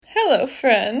Hello,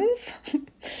 friends.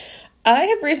 I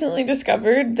have recently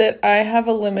discovered that I have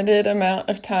a limited amount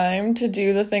of time to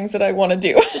do the things that I want to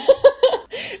do.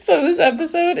 So this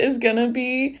episode is gonna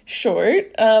be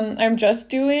short. I'm just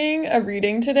doing a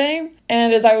reading today,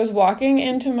 and as I was walking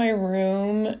into my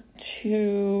room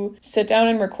to sit down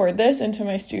and record this into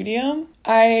my studio,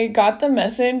 I got the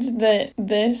message that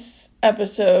this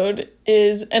episode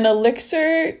is an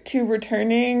elixir to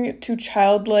returning to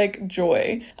childlike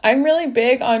joy. I'm really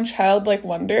big on childlike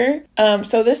wonder.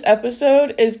 So this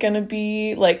episode is going to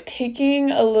be like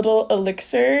taking a little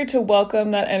elixir to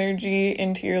welcome that energy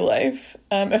into your life.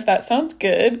 If that sounds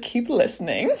good, keep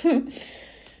listening.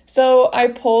 So I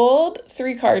pulled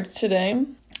 3 cards today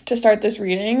to start this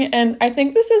reading, and I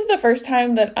think this is the first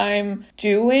time that I'm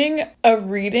doing a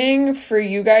reading for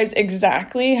you guys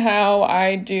exactly how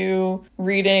I do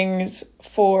readings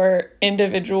for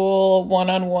individual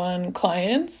one-on-one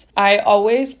clients. I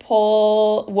always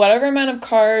pull whatever amount of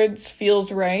cards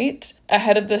feels right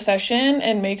ahead of the session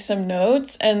and make some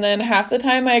notes, and then half the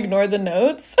time I ignore the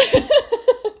notes.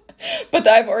 But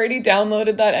I've already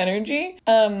downloaded that energy,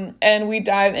 and we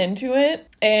dive into it.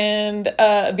 And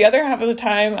the other half of the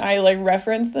time, I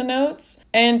reference the notes.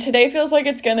 And today feels like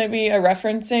it's going to be a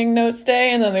referencing notes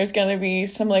day, and then there's going to be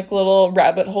some little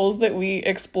rabbit holes that we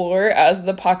explore as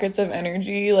the pockets of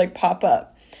energy pop up.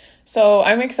 So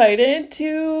I'm excited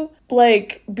to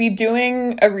be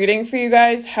doing a reading for you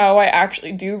guys how I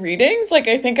actually do readings.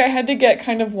 I think I had to get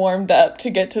kind of warmed up to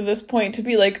get to this point to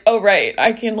be oh right,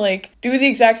 I can do the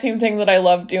exact same thing that I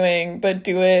love doing, but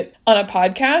do it on a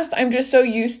podcast. I'm just so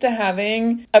used to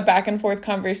having a back and forth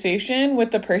conversation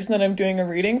with the person that I'm doing a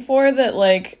reading for that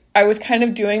I was kind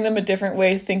of doing them a different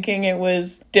way, thinking it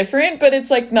was different, but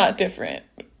it's not different.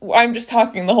 I'm just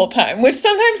talking the whole time, which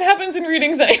sometimes happens in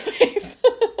readings anyways.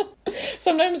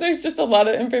 Sometimes there's just a lot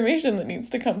of information that needs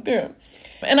to come through.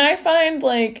 And I find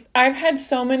I've had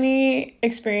so many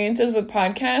experiences with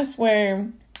podcasts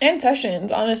and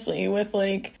sessions, honestly, with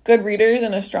good readers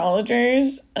and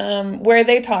astrologers, where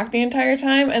they talk the entire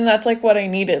time, and that's what I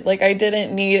needed. I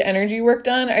didn't need energy work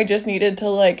done. I just needed to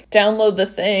download the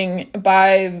thing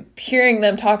by hearing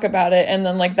them talk about it, and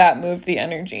then that moved the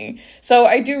energy. So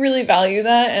I do really value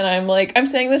that, and I'm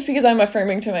saying this because I'm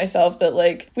affirming to myself that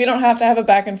we don't have to have a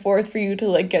back and forth for you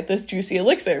to get this juicy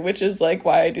elixir, which is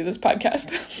why I do this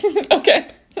podcast. Okay.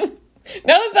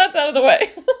 Now that that's out of the way.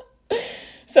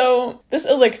 So this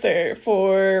elixir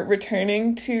for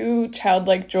returning to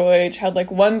childlike joy,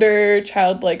 childlike wonder,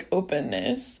 childlike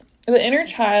openness. The inner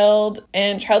child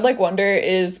and childlike wonder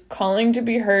is calling to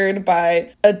be heard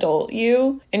by adult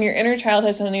you, and your inner child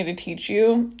has something to teach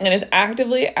you and is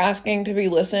actively asking to be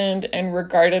listened and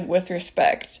regarded with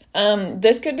respect.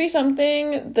 This could be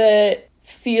something that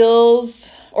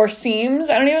feels or seems,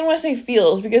 I don't even want to say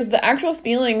feels, because the actual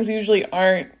feelings usually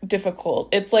aren't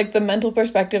difficult. It's the mental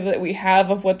perspective that we have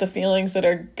of what the feelings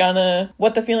are gonna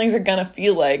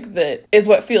feel like that is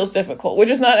what feels difficult, which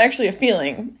is not actually a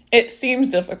feeling. It seems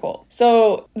difficult.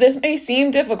 So this may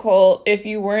seem difficult if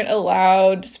you weren't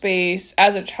allowed space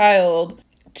as a child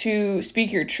to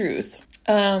speak your truth.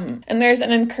 And there's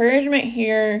an encouragement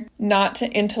here not to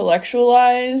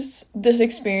intellectualize this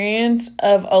experience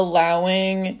of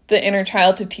allowing the inner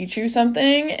child to teach you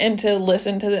something and to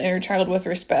listen to the inner child with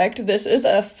respect. This is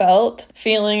a felt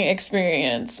feeling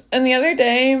experience. And the other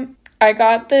day, I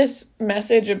got this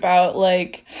message about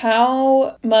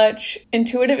how much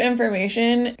intuitive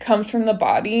information comes from the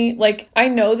body. I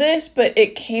know this, but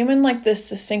it came in this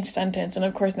succinct sentence. And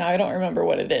of course, now I don't remember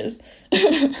what it is.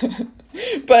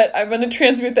 But I'm going to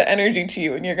transmit the energy to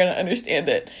you and you're going to understand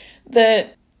it.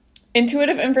 That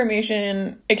intuitive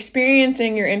information,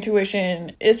 experiencing your intuition,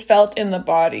 is felt in the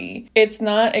body. It's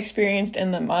not experienced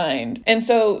in the mind. And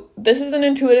so this is an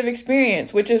intuitive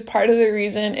experience, which is part of the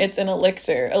reason it's an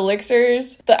elixir.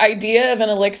 Elixirs, the idea of an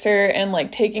elixir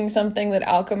and taking something that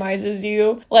alchemizes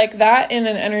you, that in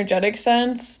an energetic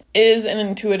sense is an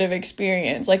intuitive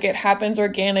experience. It happens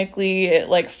organically,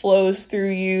 it flows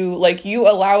through you, you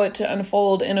allow it to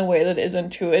unfold in a way that is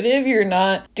intuitive. You're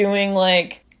not doing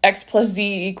X plus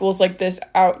Z equals this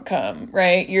outcome,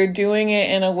 right? You're doing it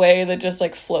in a way that just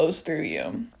flows through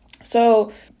you.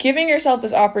 So giving yourself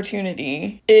this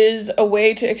opportunity is a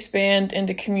way to expand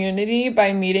into community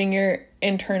by meeting your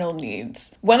internal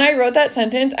needs. When I wrote that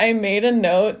sentence, I made a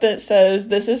note that says,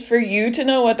 this is for you to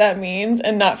know what that means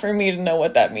and not for me to know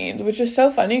what that means, which is so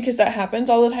funny because that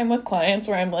happens all the time with clients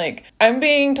where I'm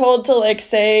being told to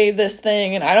say this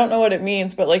thing and I don't know what it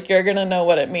means, but you're gonna know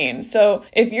what it means. So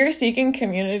if you're seeking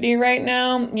community right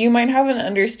now, you might have an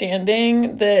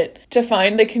understanding that to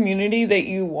find the community that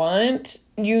you want,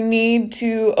 you need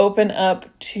to open up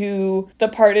to the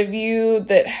part of you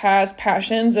that has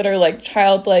passions that are like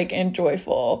childlike and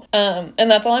joyful. And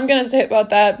that's all I'm gonna say about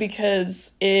that,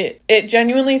 because it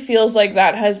genuinely feels like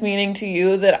that has meaning to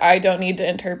you that I don't need to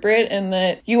interpret, and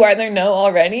that you either know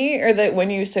already, or that when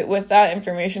you sit with that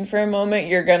information for a moment,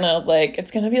 you're gonna like,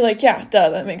 it's gonna be like, yeah, duh,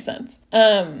 that makes sense.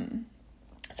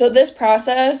 So this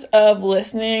process of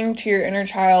listening to your inner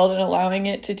child and allowing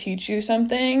it to teach you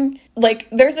something, like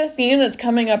there's a theme that's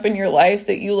coming up in your life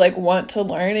that you like want to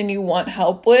learn and you want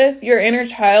help with. Your inner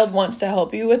child wants to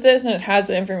help you with this, and it has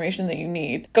the information that you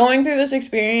need. Going through this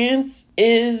experience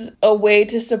is a way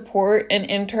to support an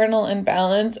internal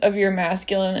imbalance of your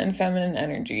masculine and feminine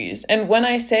energies. And when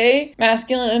I say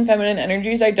masculine and feminine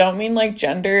energies, I don't mean like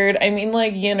gendered. I mean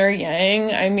like yin or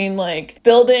yang. I mean like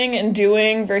building and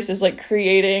doing versus like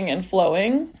creating and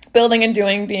flowing. Building and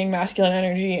doing being masculine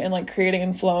energy, and like creating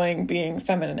and flowing being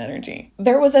feminine energy.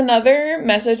 There was another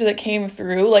message that came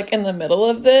through like in the middle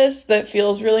of this that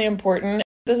feels really important.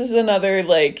 This is another,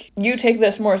 like, you take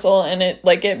this morsel and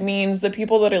it means the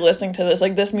people that are listening to this,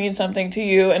 like, this means something to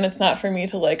you, and it's not for me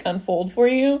to, like, unfold for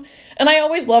you. And I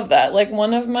always love that. Like,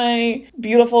 one of my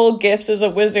beautiful gifts as a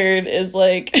wizard is,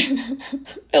 like,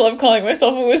 I love calling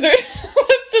myself a wizard.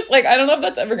 It's just, like, I don't know if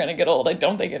that's ever gonna get old. I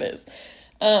don't think it is.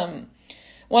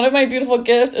 One of my beautiful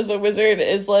gifts as a wizard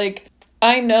is, like,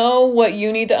 I know what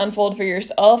you need to unfold for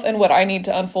yourself and what I need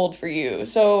to unfold for you.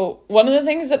 So one of the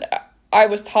things that I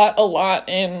was taught a lot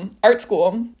in art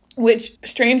school, which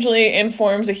strangely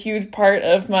informs a huge part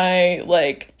of my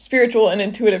like spiritual and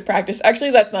intuitive practice.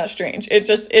 Actually, that's not strange. It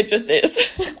just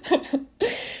is.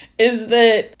 Is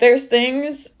that there's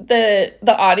things that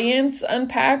the audience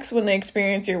unpacks when they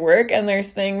experience your work, and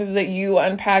there's things that you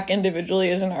unpack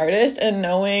individually as an artist, and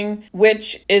knowing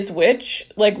which is which,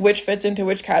 like which fits into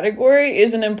which category,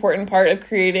 is an important part of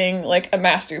creating like a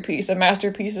masterpiece of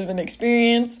an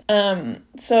experience.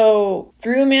 So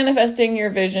through manifesting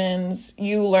your visions,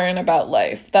 you learn about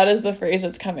life. That is the phrase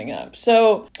that's coming up.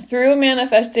 So through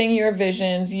manifesting your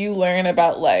visions, you learn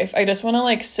about life. I just want to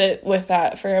like sit with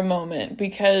that for a moment,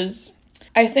 because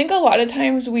I think a lot of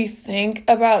times we think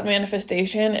about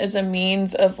manifestation as a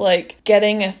means of like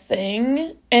getting a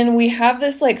thing, and we have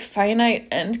this like finite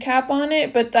end cap on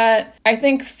it, but that I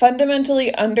think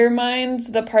fundamentally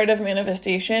undermines the part of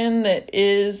manifestation that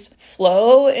is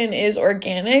flow and is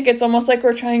organic. It's almost like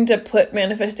we're trying to put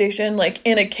manifestation like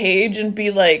in a cage and be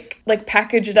like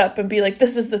package it up and be like,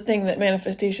 this is the thing that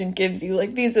manifestation gives you.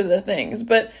 Like, these are the things.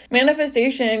 But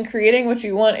manifestation, creating what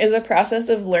you want, is a process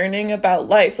of learning about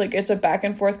life. Like, it's a back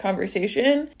and forth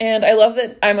conversation. And I love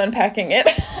that I'm unpacking it.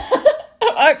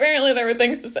 Apparently there were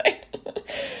things to say.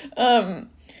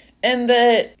 And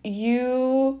that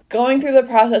you going through the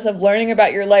process of learning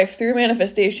about your life through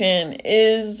manifestation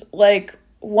is like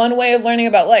one way of learning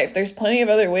about life. There's plenty of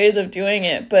other ways of doing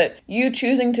it, but you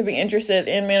choosing to be interested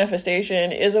in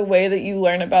manifestation is a way that you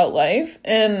learn about life.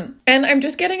 And I'm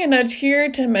just getting a nudge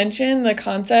here to mention the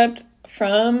concept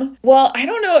from, well, I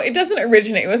don't know, it doesn't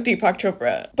originate with Deepak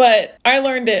Chopra, but I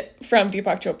learned it from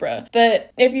Deepak Chopra,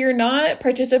 that if you're not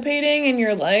participating in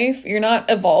your life, you're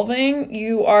not evolving,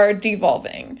 you are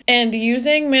devolving. And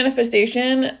using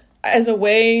manifestation as a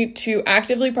way to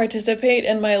actively participate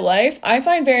in my life, I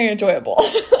find very enjoyable.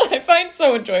 I find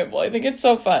so enjoyable. I think it's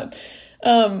so fun.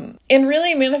 And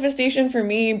really, manifestation for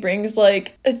me brings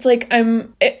like, it's like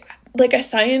like a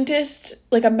scientist,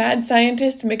 like a mad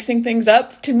scientist mixing things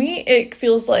up. To me, it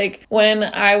feels like when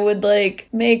I would like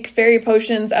make fairy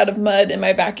potions out of mud in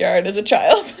my backyard as a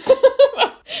child.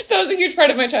 That was a huge part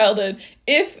of my childhood,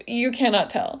 if you cannot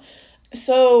tell.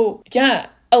 So yeah,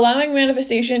 allowing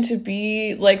manifestation to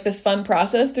be like this fun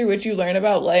process through which you learn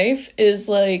about life is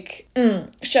like,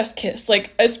 chef's kiss.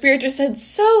 Like a spirit just said,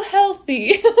 so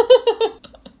healthy.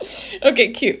 Okay,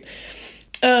 cute.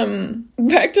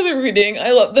 Back to the reading.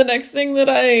 I love the next thing that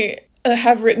I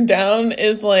have written down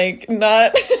is like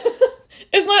not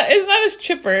it's not as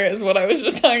chipper as what I was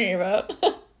just talking about.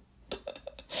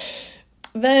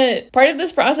 That part of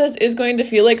this process is going to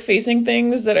feel like facing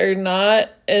things that are not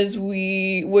as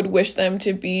we would wish them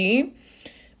to be,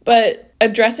 but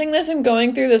addressing this and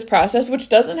going through this process, which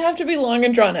doesn't have to be long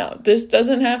and drawn out. This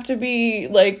doesn't have to be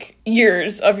like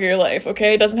years of your life,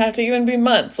 okay? It doesn't have to even be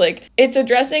months. Like, it's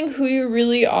addressing who you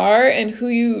really are and who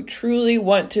you truly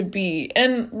want to be.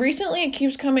 And recently it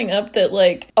keeps coming up that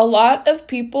like a lot of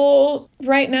people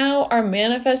right now are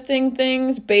manifesting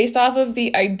things based off of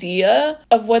the idea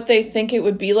of what they think it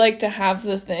would be like to have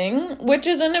the thing, which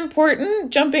is an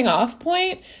important jumping off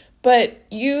point. but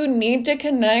you need to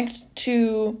connect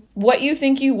to what you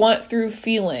think you want through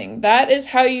feeling. That is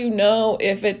how you know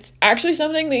if it's actually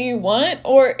something that you want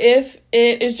or if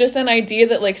it is just an idea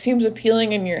that like seems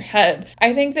appealing in your head.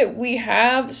 I think that we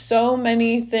have so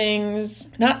many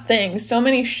so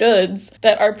many shoulds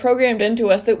that are programmed into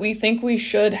us that we think we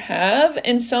should have,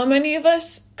 and so many of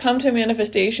us come to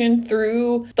manifestation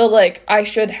through the like, I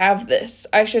should have this,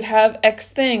 I should have X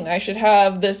thing, I should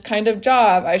have this kind of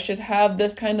job, I should have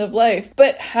this kind of life.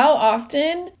 But how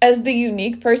often, as the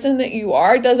unique person that you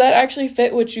are, does that actually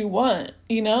fit what you want,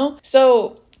 you know?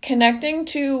 So connecting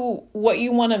to what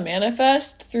you want to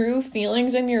manifest through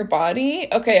feelings in your body.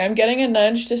 Okay, I'm getting a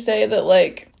nudge to say that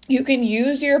like, you can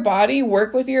use your body,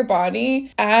 work with your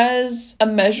body as a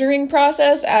measuring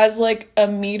process, as like a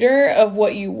meter of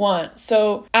what you want.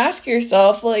 So ask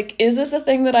yourself, like, is this a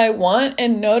thing that I want?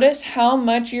 And notice how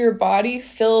much your body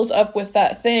fills up with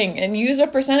that thing and use a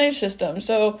percentage system.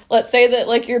 So let's say that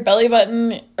like your belly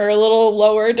button, or a little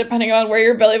lower depending on where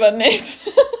your belly button is,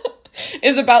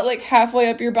 is about like halfway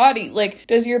up your body. Like,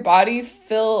 does your body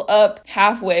fill up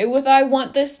halfway with I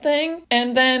want this thing?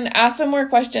 And then ask some more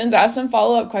questions, ask some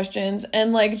follow-up questions,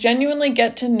 and like genuinely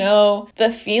get to know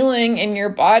the feeling in your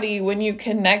body when you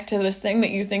connect to this thing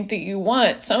that you think that you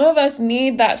want. Some of us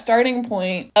need that starting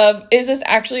point of, is this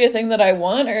actually a thing that I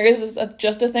want, or is this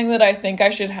just a thing that I think I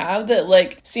should have that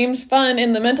like seems fun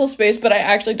in the mental space but I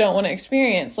actually don't want to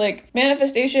experience? Like,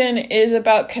 manifestation is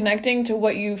about connecting to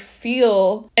what you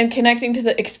feel and connecting to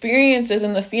the experiences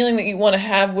and the feeling that you want to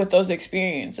have with those experiences.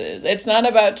 It's not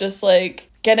about just like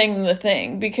getting the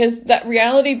thing, because that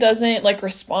reality doesn't like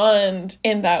respond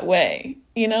in that way,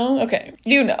 you know? Okay,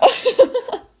 you know.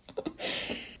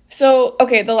 So,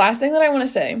 okay, the last thing that I want to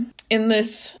say in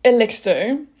this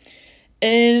elixir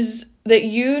is that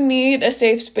you need a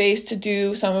safe space to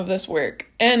do some of this work.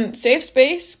 And safe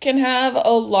space can have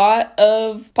a lot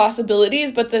of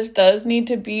possibilities, but this does need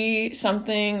to be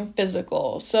something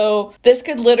physical. So this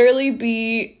could literally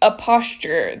be a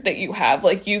posture that you have.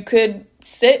 Like, you could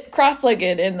sit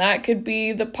cross-legged and that could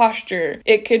be the posture.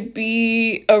 It could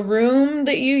be a room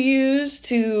that you use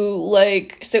to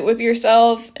like sit with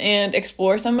yourself and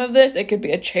explore some of this. It could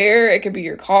be a chair, it could be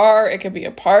your car, it could be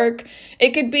a park.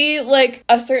 It could be like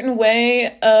a certain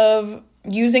way of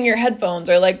using your headphones,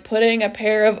 or like putting a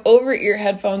pair of over-ear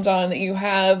headphones on that you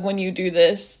have when you do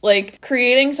this. Like,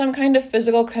 creating some kind of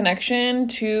physical connection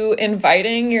to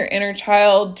inviting your inner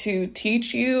child to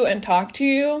teach you and talk to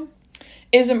you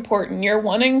is important. You're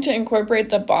wanting to incorporate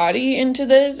the body into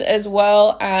this as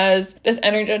well as this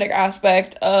energetic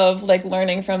aspect of like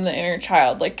learning from the inner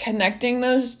child. Like, connecting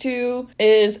those two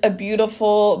is a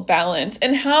beautiful balance.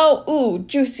 And how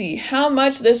juicy how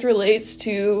much this relates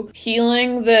to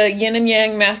healing the yin and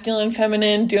yang, masculine,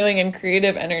 feminine, doing and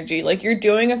creative energy. Like, you're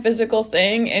doing a physical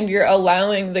thing and you're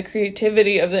allowing the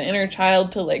creativity of the inner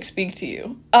child to like speak to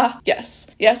you. Yes.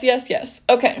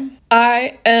 Okay,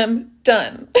 I am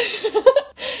done.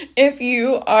 If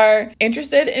you are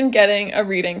interested in getting a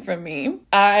reading from me,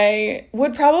 I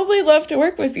would probably love to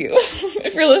work with you.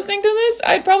 If you're listening to this,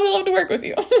 I'd probably love to work with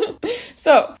you.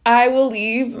 So I will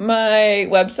leave my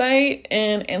website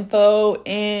and info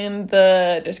in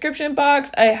the description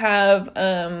box. I have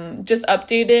just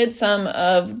updated some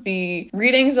of the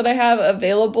readings that I have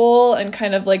available and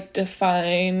kind of like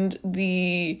defined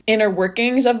the inner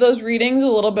workings of those readings a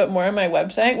little bit more on my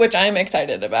website, which I'm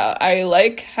excited about. I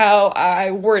like how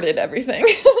I worded everything.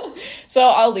 So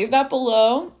I'll leave that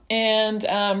below. And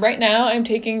right now I'm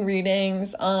taking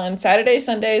readings on Saturdays,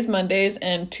 Sundays, Mondays,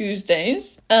 and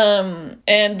Tuesdays. And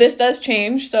this does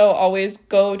change, so always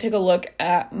go take a look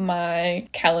at my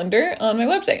calendar on my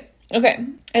website. Okay,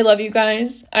 I love you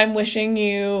guys. I'm wishing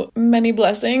you many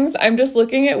blessings. I'm just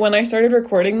looking at when I started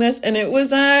recording this, and it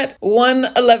was at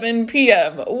 1:11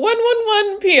 p.m.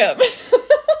 1:11 p.m.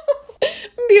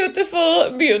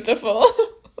 Beautiful.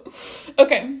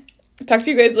 Okay, talk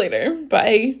to you guys later.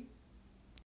 Bye.